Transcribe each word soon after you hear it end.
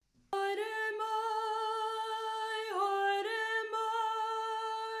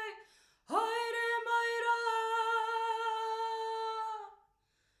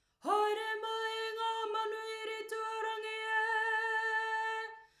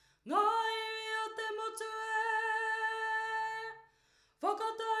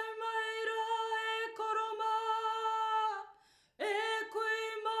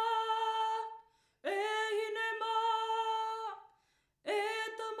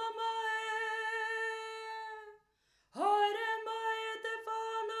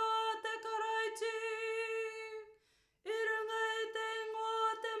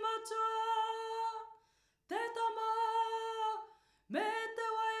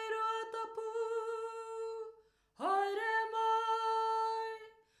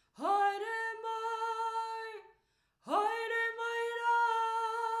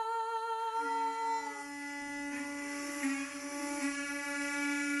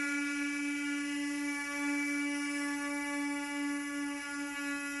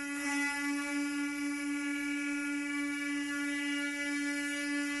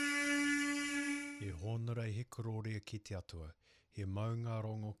nerei he kororea ki te atua, he maunga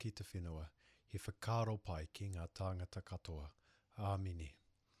rongo ki te whenua, he whakaro pai ki ngā tāngata katoa. Āmine.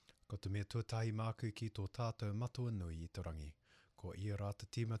 Ko te mea tuatahi māku ki tō tātou matua nui i te rangi, ko ia rāta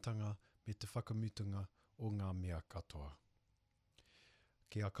tīmatanga me te whakamutunga o ngā mea katoa.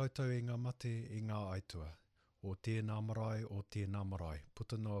 Kia koutou e ngā mate e ngā aitua, o tēnā marae,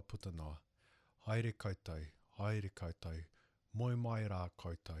 putanoa, haere koutou, moi mai rā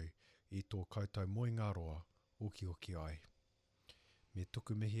koutou, i tō koutou moi ngā roa, oki ai. Me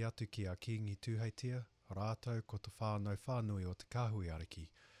tuku mihi atu ki a kingi tūheitia, rātou ko te whānui o te kāhui ariki,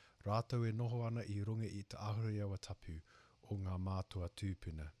 rātou e noho ana i runga i te ahuri awa tapu o ngā mātua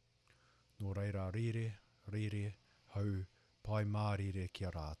tūpuna. Nō reira rire, hau, pai mārire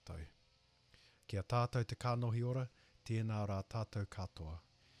kia rātou. Kia tātou te kānohi ora, tēnā rā tātou katoa.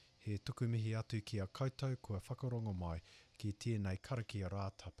 He tuku mihi atu ki a koutou kua whakarongo mai ki tēnei Karakia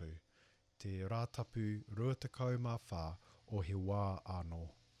Rātapu, te Rātapu ruatakau mā whā o he wā anō.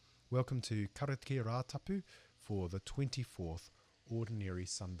 Welcome to Karakia Rātapu for the 24th Ordinary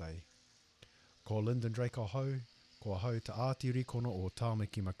Sunday. Ko Lyndon Drake ko hau te ātirikono o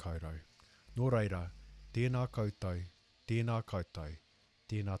Tāmaki Makaurau. Nō reira, tēnā koutou, tēnā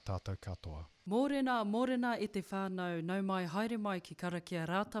tātou katoa. Mōrena e te whānau, nau mai haere mai ki Karakia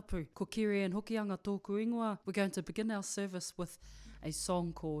Rātapu. Ko Keri-Ann Hokianga tōku ingoa. We're going to begin our service with a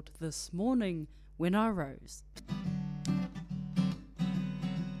song called This Morning When I Rose.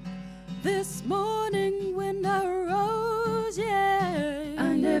 This morning when I rose, yeah,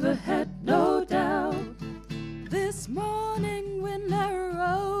 I never had no doubt. This morning when I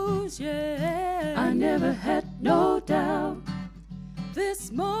rose, yeah, I never had no doubt.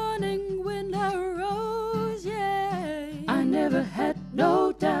 This morning when I rose, yeah, I never had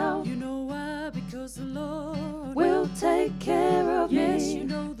no doubt. You know why? Because the Lord will take care of me. Yes, you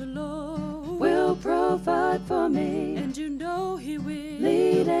know the Lord will provide for me. And you know He will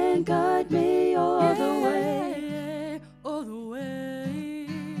lead and guide me all the way. All the way.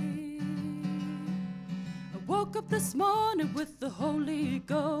 I woke up this morning with the Holy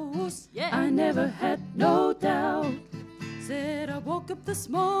Ghost. Yeah. I never had no doubt. Said I woke up this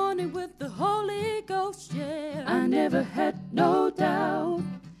morning with the Holy Ghost, yeah. I never had no doubt.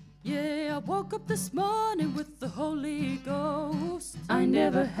 Yeah, I woke up this morning with the Holy Ghost. I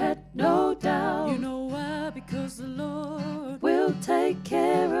never had no doubt. You know why? Because the Lord will take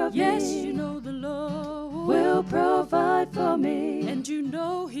care of me. Yes, you know the Lord will provide for me. And you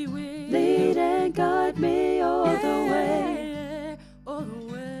know He will lead and guide me all the way. All the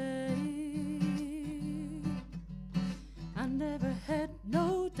way. I never had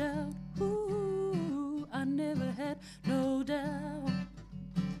no doubt. Ooh, I never had no doubt.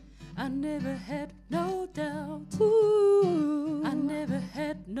 I never had no doubt. Ooh, I never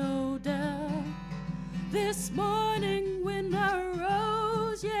had no doubt. This morning when I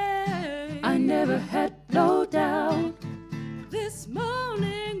rose, yeah, I never had no doubt. This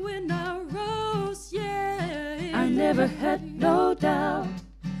morning when I rose, yeah, I never had no doubt.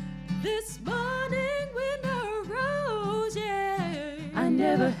 This morning when I rose, yeah, I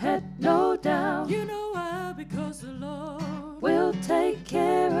never had no doubt. You know why? Because the Lord will take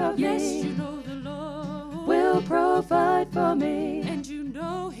care of me. Yes, you know the Lord will provide for me. And you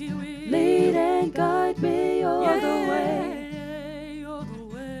know He will lead and guide me all the way. All the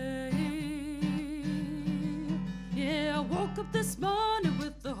way. Yeah, I woke up this morning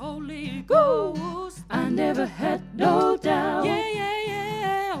with the Holy Ghost. I never had no doubt.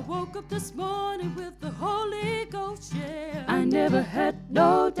 Yeah. I woke up this morning with the Holy Ghost, yeah. I never had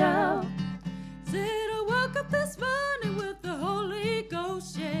no doubt. Said I woke up this morning with the Holy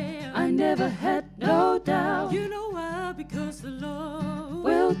Ghost, yeah. I never had no doubt. You know why? Because the Lord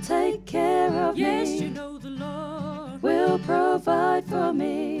will take care of me. Yes, you know the Lord will provide for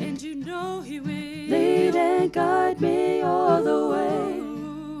me. And you know He will lead and guide me all the way.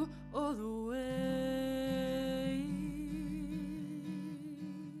 All the way.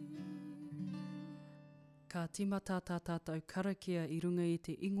 Ka timata tātou karakia i runga i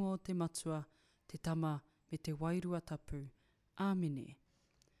te ingoa o te matua, te tama me te wairua tapu. Āmine.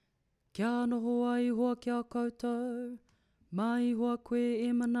 Kia noho ai hoa kia koutou, mai hoa koe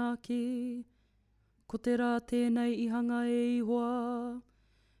e manaki, ko te rā tēnei i hanga e ihoa,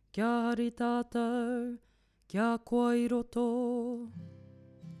 kia hari tātou, kia koa i roto.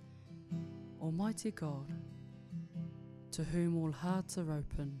 Almighty God, to whom all hearts are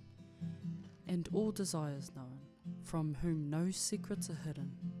open, and all desires known, from whom no secrets are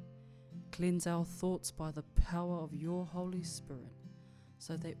hidden. Cleanse our thoughts by the power of your Holy Spirit,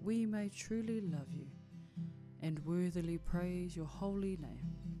 so that we may truly love you and worthily praise your holy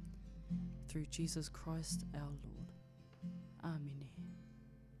name. through Jesus Christ our Lord. Āmine.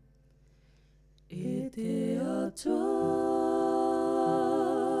 E te atua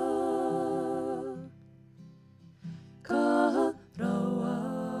ka rawa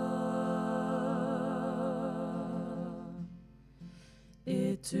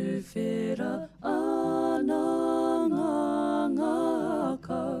e tu whera ana ngā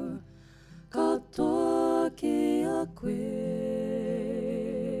kau katoa ki a koe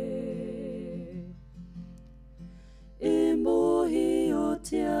e mohi o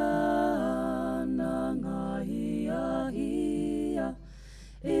te ana ngā hia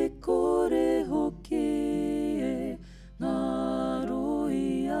e kore hoki e ngā roi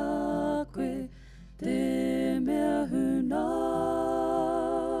a koe te mea huna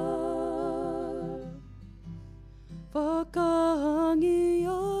whakahangi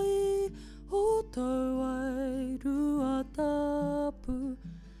ai o tau ai Rātapu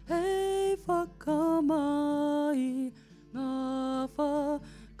hei whakamai ngā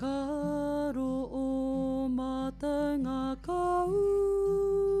whakaro o mata ngā kau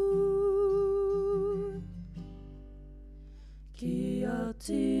ki a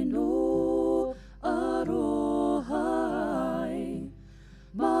tino arohai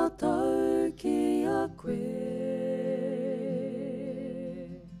mātau ki a koe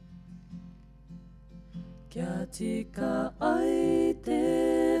kia tika ai te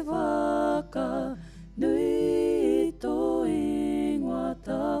waka nui to ingoa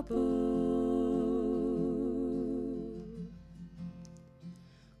tapu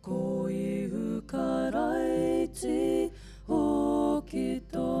ko ihu karaiti hoki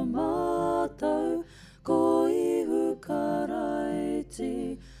tō mātau ko ihu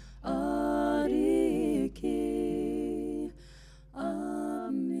karaiti ariki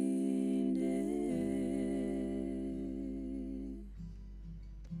amine.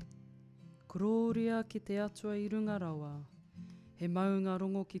 Kororia ki te atua i runga rawa, he maunga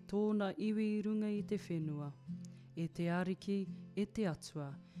rongo ki tōna iwi i runga i te whenua, e te ariki, e te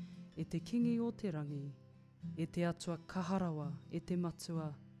atua, e te kingi o te rangi, e te atua kaharawa, e te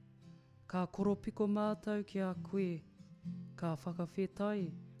matua, ka koropiko mātau ki a koe, ka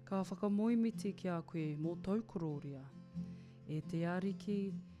whakawhetai, ka whakamoimiti ki a koe mō tau kororia, e te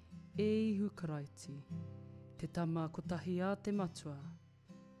ariki, e ihu karaiti, te tama kotahi a te matua,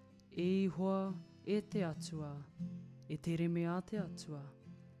 e ihoa, e te atua, e te reme a te atua,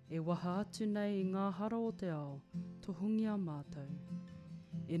 e waha atu nei i ngā hara o te ao, tohungi a mātou.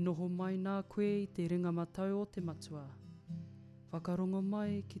 E noho mai nā koe i te ringa matau o te matua. Whakarongo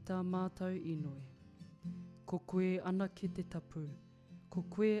mai ki tā mātou inoi. Ko koe ana ki te tapu, ko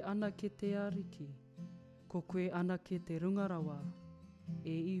koe ana ki te ariki, ko koe ana ki te rungarawa,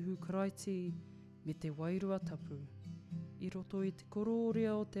 e ihu karaiti me te wairua tapu. I roto i te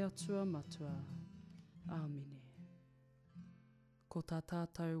kororia o te atua matua. Āmine. Ko tā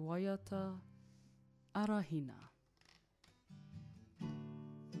tātou waiata, arahina.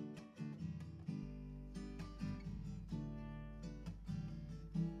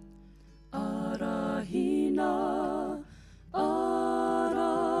 Arahina,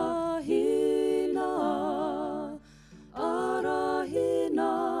 arahina,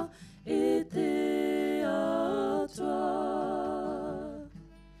 arahina, e te atua.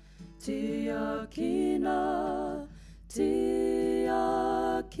 Tiakina, tiakina,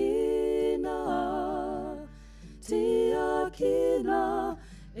 tiakina,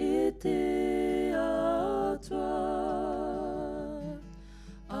 e te atua.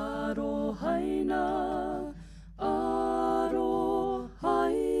 Arohaina, arohaina,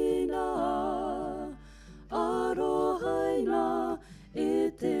 arohaina,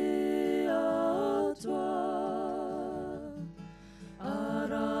 e te atua.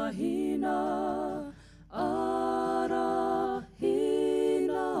 Arahina, arahina,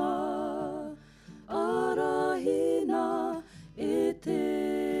 arahina, e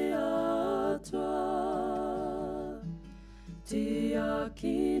te atua.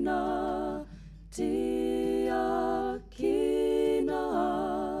 Tiakina, tiakina,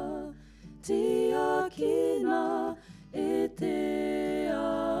 tiakina, e te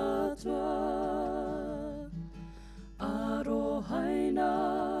atua. Arohaina,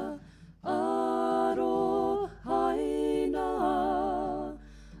 arohaina,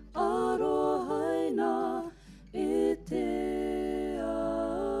 arohaina, e te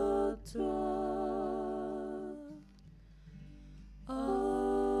atua.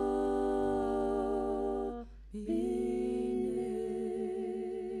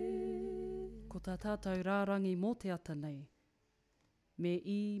 Ko tā tātou rārangi mō te ata nei, me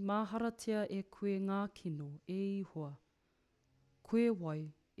i māharatia e koe ngā kino e ihoa, koe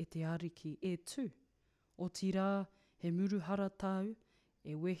wai e te ariki e tū. O tira he muruhara tāu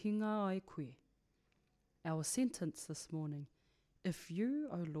e wehinga ai koe. Our sentence this morning: if you,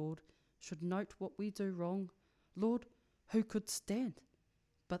 O Lord, should note what we do wrong, Lord, who could stand?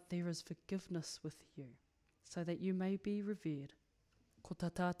 But there is forgiveness with you, so that you may be revered. Ko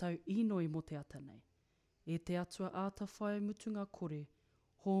tā tātou inoi mo te atanei. E te atua āta whae mutunga kore,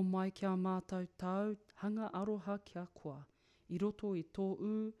 hō mai kia mātou tau hanga aroha kia koa, i roto i tō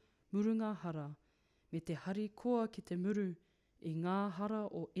murunga hara, me te hari koa ki te muru, i ngā hara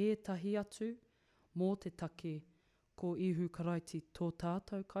o ētahi atu, mō te take, ko ihu karaiti tō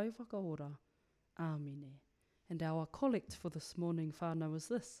tātou kaiwhakaora. Āmine. And our collect for this morning, whānau, is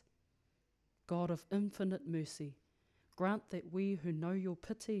this: God of infinite mercy, grant that we who know your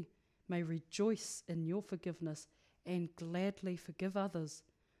pity may rejoice in your forgiveness and gladly forgive others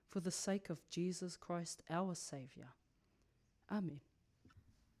for the sake of Jesus Christ, our Saviour. Amen.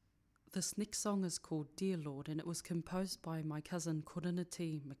 This next song is called Dear Lord, and it was composed by my cousin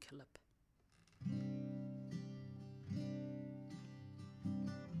Korinati McKillop.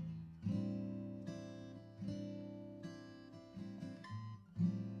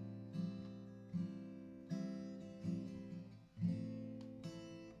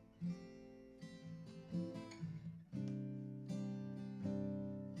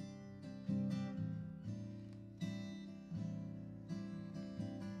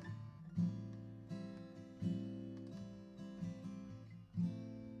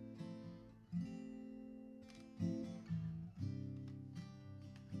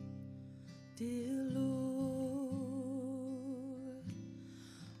 Dear Lord,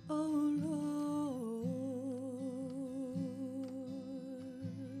 oh Lord,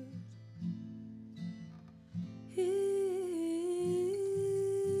 hear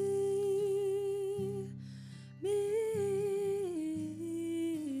me.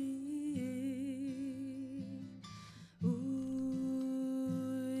 Ooh,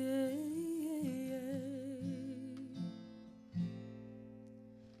 yeah, yeah, yeah.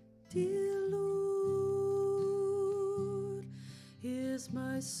 Dear Lord, here's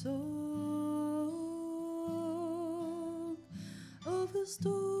my song of a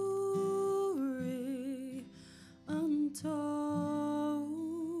story untold.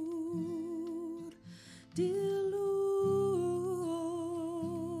 Dear Lord,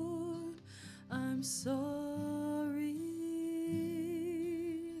 I'm sorry.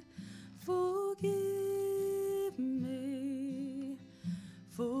 Forgive me.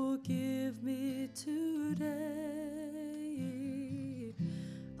 Forgive me today.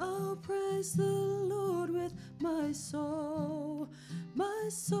 I'll praise the Lord with my soul, my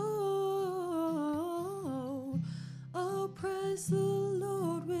soul. I'll praise the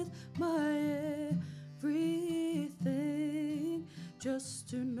Lord with my everything, just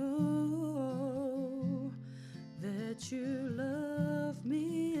to know that you love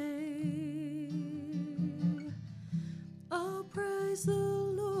me. I'll praise the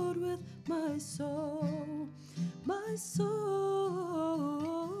Lord with my soul, my soul.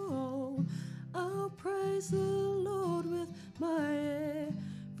 I'll praise the Lord with my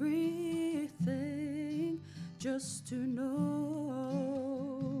everything, just to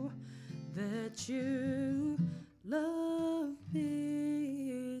know that you love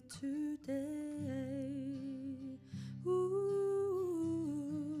me today. Ooh.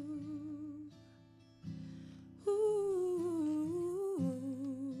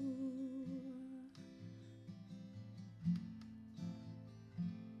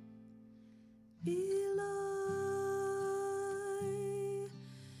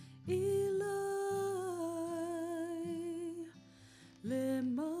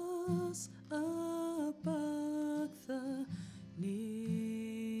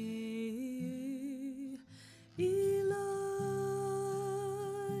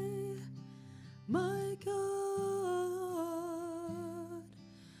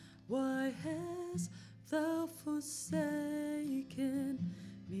 Forsaken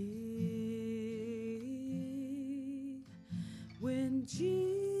me. When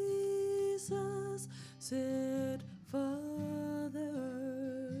Jesus said, Father,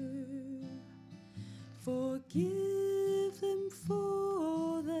 forgive them,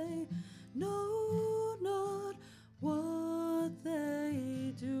 for they know not what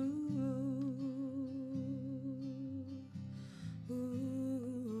they do.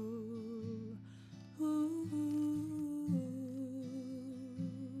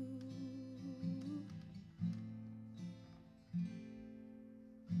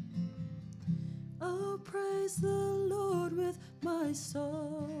 I'll praise the Lord with my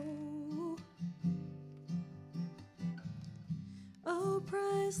soul. I'll I'll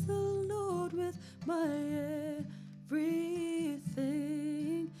praise the Lord with my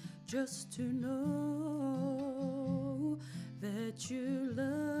everything, just to know that you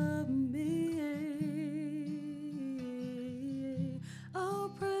love me. I'll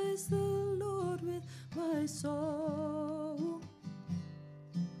praise the Lord with my soul.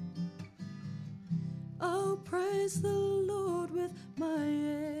 I'll praise the Lord with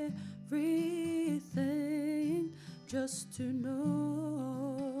my everything, just to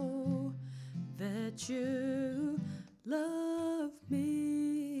know that you love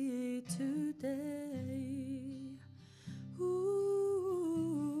me today. Ooh,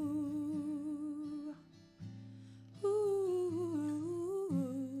 ooh,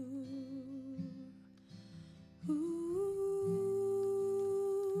 ooh.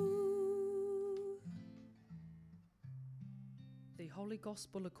 The Holy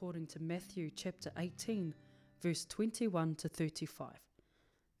Gospel according to Matthew chapter 18, verse 21 to 35.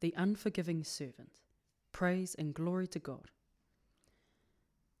 The unforgiving servant. Praise and glory to God.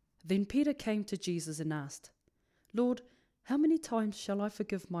 Then Peter came to Jesus and asked, Lord, how many times shall I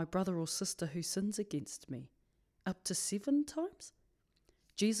forgive my brother or sister who sins against me? Up to 7 times?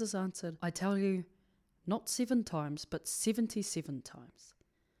 Jesus answered, I tell you, not 7 times, but 77 times.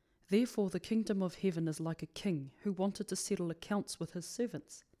 Therefore the kingdom of heaven is like a king who wanted to settle accounts with his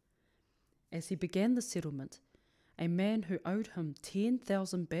servants. As he began the settlement, a man who owed him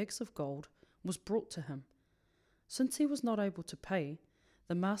 10,000 bags of gold was brought to him. Since he was not able to pay,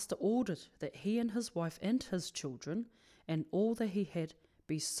 the master ordered that he and his wife and his children and all that he had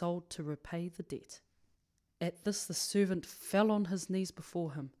be sold to repay the debt. At this the servant fell on his knees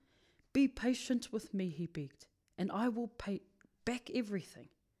before him. Be patient with me, he begged, and I will pay back everything.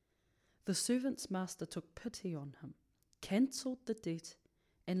 The servant's master took pity on him, cancelled the debt,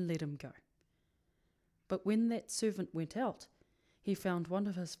 and let him go. But when that servant went out, he found one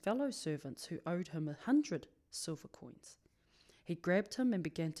of his fellow servants who owed him 100 silver coins. He grabbed him and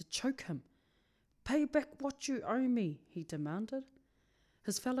began to choke him. Pay back what you owe me, he demanded.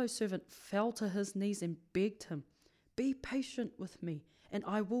 His fellow servant fell to his knees and begged him, Be patient with me, and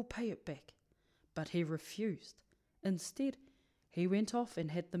I will pay it back. But he refused. Instead, he went off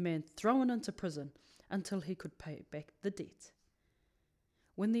and had the man thrown into prison until he could pay back the debt.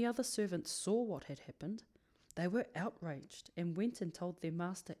 When the other servants saw what had happened, they were outraged and went and told their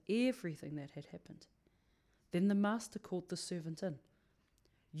master everything that had happened. Then the master called the servant in.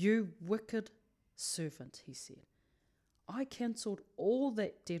 You wicked servant, he said. I cancelled all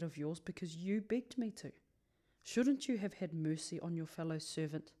that debt of yours because you begged me to. Shouldn't you have had mercy on your fellow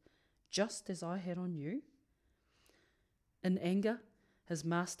servant, just as I had on you? In anger, his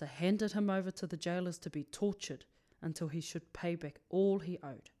master handed him over to the jailers to be tortured until he should pay back all he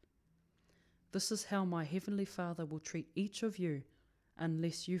owed. This is how my heavenly Father will treat each of you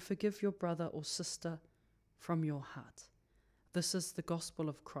unless you forgive your brother or sister from your heart. This is the gospel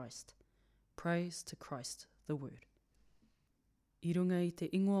of Christ. Praise to Christ, the Word. I runga i te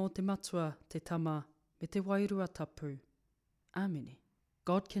ingoa o te matua, te tama, me te wairua tapu. Āmene.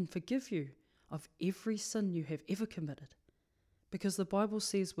 God can forgive you of every sin you have ever committed, because the Bible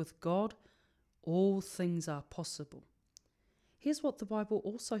says with God, all things are possible. Here's what the Bible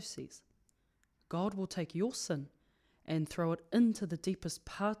also says. God will take your sin and throw it into the deepest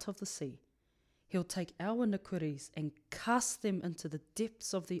part of the sea. He'll take our iniquities and cast them into the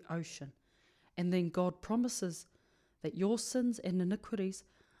depths of the ocean. And then God promises that your sins and iniquities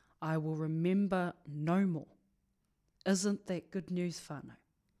I will remember no more. Isn't that good news, whānau?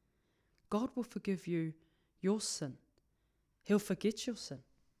 God will forgive you your sin. He'll forget your sin.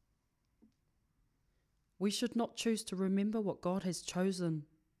 We should not choose to remember what God has chosen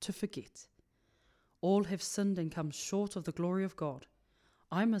to forget. All have sinned and come short of the glory of God.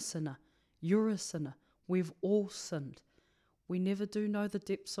 I'm a sinner. You're a sinner. We've all sinned. We never do know the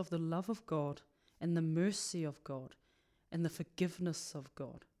depths of the love of God and the mercy of God and the forgiveness of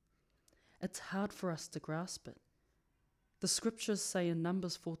God. It's hard for us to grasp it. The scriptures say in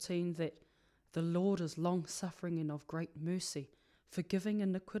Numbers 14 that the Lord is long-suffering and of great mercy, forgiving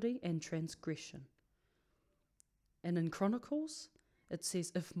iniquity and transgression. And in Chronicles, it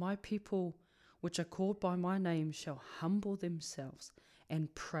says, if my people which are called by my name shall humble themselves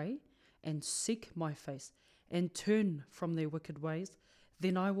and pray and seek my face and turn from their wicked ways,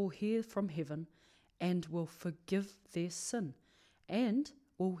 then I will hear from heaven and will forgive their sin and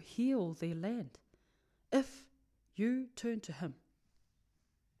will heal their land. If you turn to him.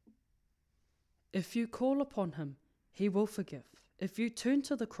 If you call upon him, he will forgive. If you turn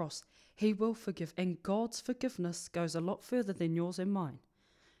to the cross, he will forgive. And God's forgiveness goes a lot further than yours and mine.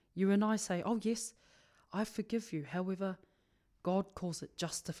 You and I say, oh yes, I forgive you. However, God calls it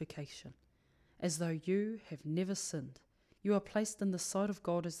justification, as though you have never sinned. You are placed in the sight of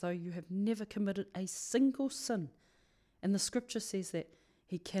God as though you have never committed a single sin. And the scripture says that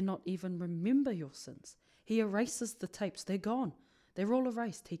he cannot even remember your sins. He erases the tapes. They're gone. They're all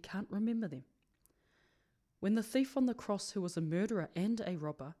erased. He can't remember them. When the thief on the cross, who was a murderer and a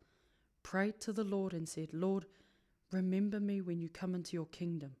robber, prayed to the Lord and said, Lord, remember me when you come into your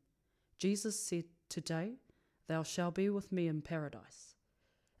kingdom, Jesus said, today thou shalt be with me in paradise.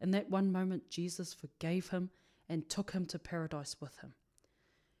 In that one moment, Jesus forgave him and took him to paradise with him.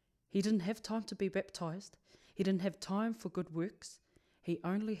 He didn't have time to be baptized. He didn't have time for good works. He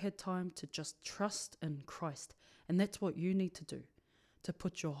only had time to just trust in Christ. And that's what you need to do, to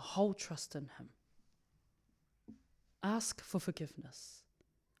put your whole trust in him. Ask for forgiveness.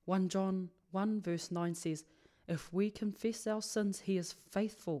 1 John 1 verse 9 says, if we confess our sins, he is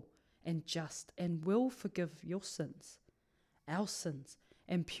faithful and just and will forgive your sins, our sins,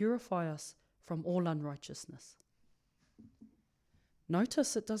 and purify us from all unrighteousness.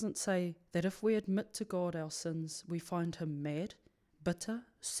 Notice it doesn't say that if we admit to God our sins, we find him mad, bitter,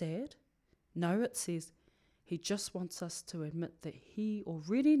 sad. No, it says he just wants us to admit that he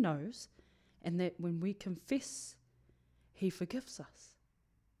already knows, and that when we confess, he forgives us.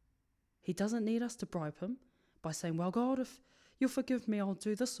 He doesn't need us to bribe him by saying, well, God, if you'll forgive me, I'll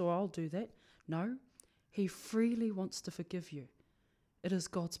do this or I'll do that. No, he freely wants to forgive you. It is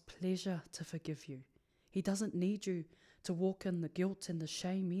God's pleasure to forgive you. He doesn't need you to walk in the guilt and the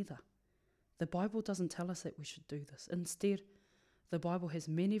shame either. The Bible doesn't tell us that we should do this. Instead, the Bible has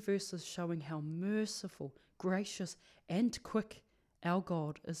many verses showing how merciful, gracious, and quick our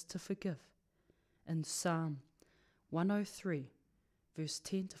God is to forgive. In Psalm 103, verse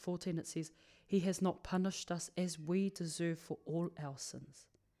 10 to 14, it says, he has not punished us as we deserve for all our sins.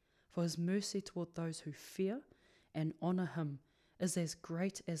 For his mercy toward those who fear and honour him is as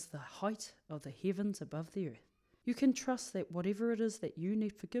great as the height of the heavens above the earth. You can trust that whatever it is that you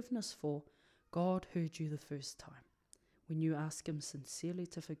need forgiveness for, God heard you the first time when you ask him sincerely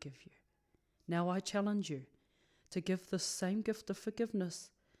to forgive you. Now I challenge you to give the same gift of forgiveness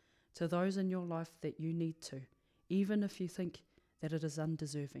to those in your life that you need to, even if you think that it is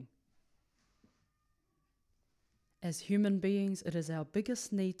undeserving. As human beings, it is our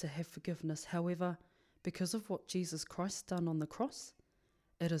biggest need to have forgiveness. However, because of what Jesus Christ done on the cross,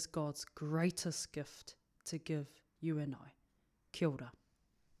 it is God's greatest gift to give you and I. Kia ora.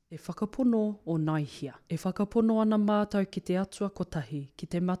 E whakapono o nai hia. E whakapono ana mātou ki te atua kotahi, ki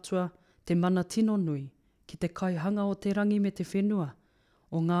te matua, te mana tino nui, ki te kaihanga o te rangi me te whenua,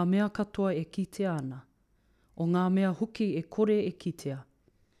 o ngā mea katoa e kitea ana, o ngā mea huki e kore e kitea.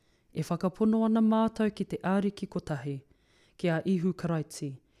 E whakapono ana mātou ki te āriki kotahi, ki a ihu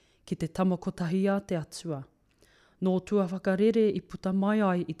karaiti, ki te tama kotahi a te atua. Nō tua whakarere i puta mai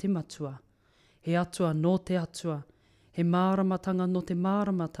ai i te matua. He atua no te atua, he māramatanga no te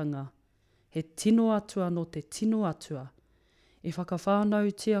māramatanga, he tino atua no te tino atua. E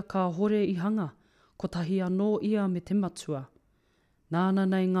whakawhānau tia ka hore i hanga, kotahi anō ia me te matua. Nāna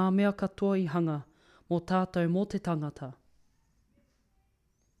nei ngā mea katoa i hanga, mō tātou mō te tangata.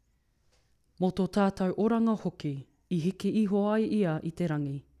 Mō tō tātou oranga hoki, i hiki iho ai ia i te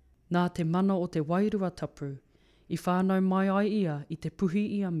rangi, nā te mana o te wairua tapu, i whānau mai ai ia i te puhi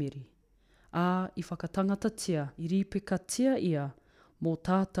i a meri. Ā, i whakatangata tia, i ripeka tia ia, mō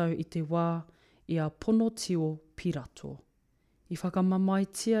tātou i te wā, i a pono tio pirato. I whakamamai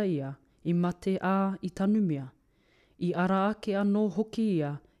tia ia, i mate ā i tanumia, i ara ake anō hoki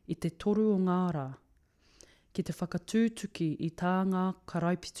ia, i te toru o ngā rā. Ki te whakatūtuki i tā ngā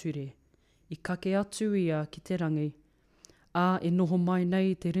karaipiture, i kake atu ia ki te rangi, ā e noho mai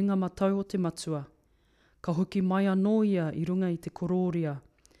nei te ringa matau o te matua, ka hoki mai anō ia i runga i te kororia,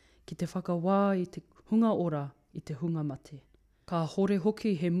 ki te whakawā i te hunga ora i te hunga mate. Ka hore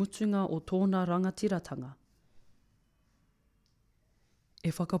hoki he mutunga o tōna rangatiratanga.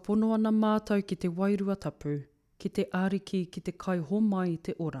 E whakapono ana mātou ki te wairua tapu, ki te āriki ki te kai homai i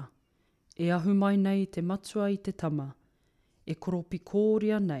te ora. E ahu mai nei te matua i te tama, e koropi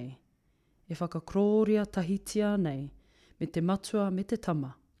kōria nei, e whakakroria tahitia nei, me te matua me te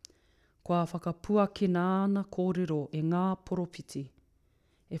tama. Kua whakapuakina ana kōrero e ngā poropiti.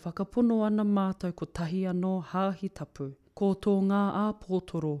 E whakapono ana mātou ko tahi anō hāhi tapu, ko tō ngā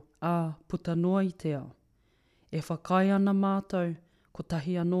āpōtoro ā puta noa i te ao. E whakai ana mātou ko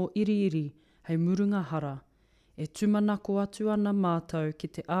tahi anō iri hei murunga hara, e tumanako atu ana mātou ki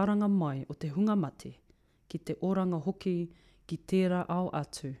te āranga mai o te hunga mate, ki te oranga hoki ki tērā ao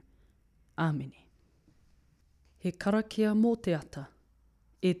atu. Āmeni. He karakia mō te ata,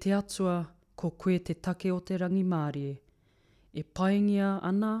 e te atua ko koe te take o te rangi Māori, E paingia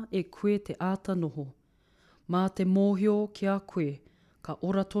ana e koe te āta noho. Mā te mōhio ki a koe, ka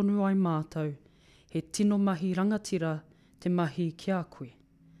ora tonu ai mātou, he tino mahi rangatira te mahi ki a koe.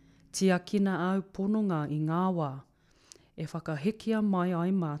 Tia kina au pononga i ngā wā, e whakahekia mai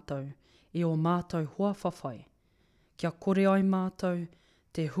ai mātou, e o mātou hoa whawhai. Kia kore ai mātou,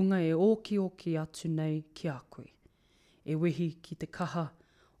 te hunga e oki atu nei ki a koe. E wehi ki te kaha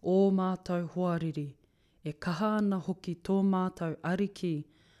o mātou hoariri, e kaha ana hoki tō mātou ariki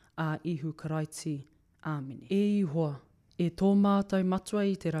a ihu karaiti. Āmini. E ihoa, e tō mātou matua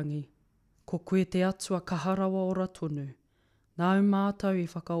i te rangi, ko koe te atua kaharawa ora tonu. Nau mātou i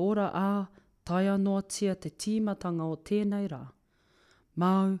whakaora a tai anoatia te tīmatanga o tēnei rā.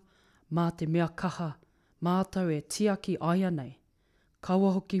 Mau, mā te mea kaha, mātou e tiaki aia nei.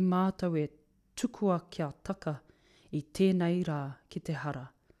 Kaua hoki mātou e tukua kia taka i tēnei rā ki te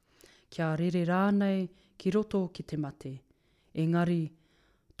hara. Kia rere rānei ki roto ki te mate. Engari,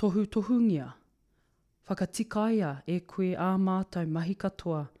 tohungia. Whakatikaia e koe ā mātou mahi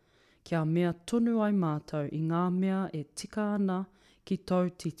katoa, kia mea tonu ai mātou i ngā mea e tika ana ki tau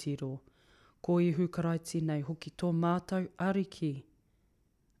titiro. Ko ihu karaiti nei hoki tō mātou ariki.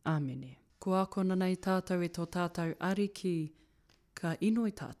 Āmene. Ko akona nei tātou e tō tātou ariki, ka ino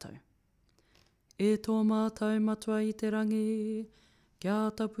i tātou. E tō mātou matua i te rangi,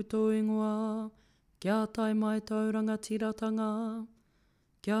 kia tapu tō ingoa, kia tai mai tau rangatiratanga,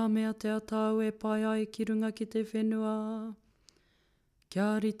 kia mea te atau e pai ai ki runga ki te whenua,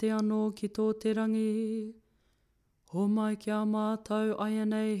 kia rite anō ki tō te rangi, ho mai kia mātou aia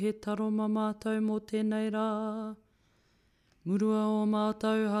nei he taro ma mātou mō tēnei rā, murua o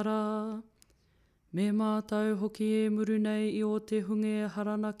mātou hara, me mātou hoki e muru nei i o te hunge e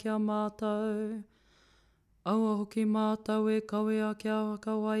harana kia mātou, aua hoki mātou e kawea kia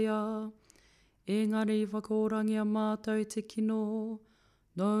whakawaia, engari whakoorangia mātou te kino,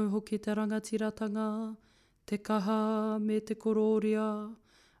 nau hoki te rangatiratanga, te kaha me te kororia,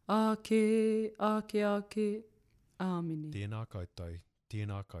 ake, āmini. Tēnā koutou,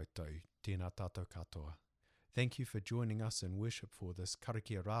 tēnā tātou katoa. Thank you for joining us in worship for this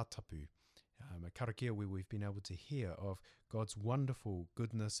Karakia Rātapu, a karakia where we've been able to hear of God's wonderful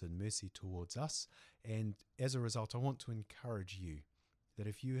goodness and mercy towards us. And as a result, I want to encourage you that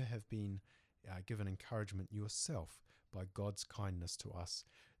if you have been given encouragement yourself by God's kindness to us,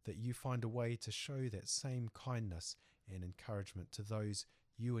 that you find a way to show that same kindness and encouragement to those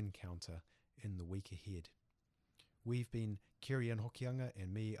you encounter in the week ahead. We've been Keri-Ann Hokianga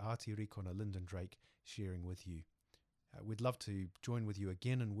and me, Archdeacon Lyndon sharing with you. We'd love to join with you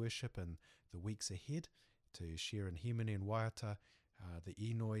again in worship in the weeks ahead to share in Hemene and Waiata, the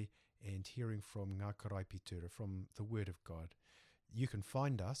Inoi, and hearing from Ngā Karaipitura, from the Word of God. You can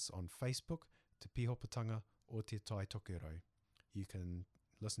find us on Facebook, Te Pihopatanga o Te Tai Tokerau. You can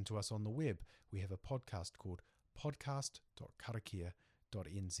listen to us on the web. We have a podcast called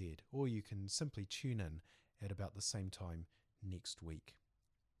podcast.karakia.nz, or you can simply tune in at about the same time next week.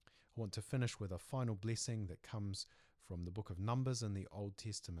 I want to finish with a final blessing that comes from the book of Numbers in the Old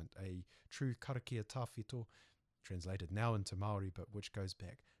Testament, a true karakia tawhito, translated now into Māori, but which goes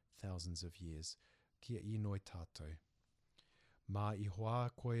back thousands of years. Kia inoi tātou. Mā ihoā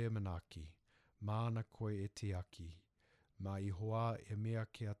koe e manaki, māna koe e tiaki, mā ihoā e mea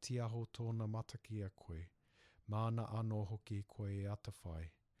kia tiaho tōna mataki a koe, māna anō hoki koe e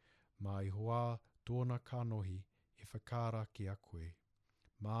atawhai, mā ihoā tōna kanohi e whakara ki a koe,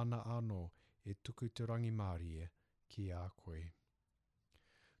 māna anō e tuku te rangi Māori e ki a koe.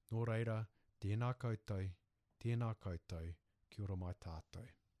 Nō reira, tēnā koutou, kia ora mai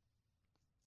tātou.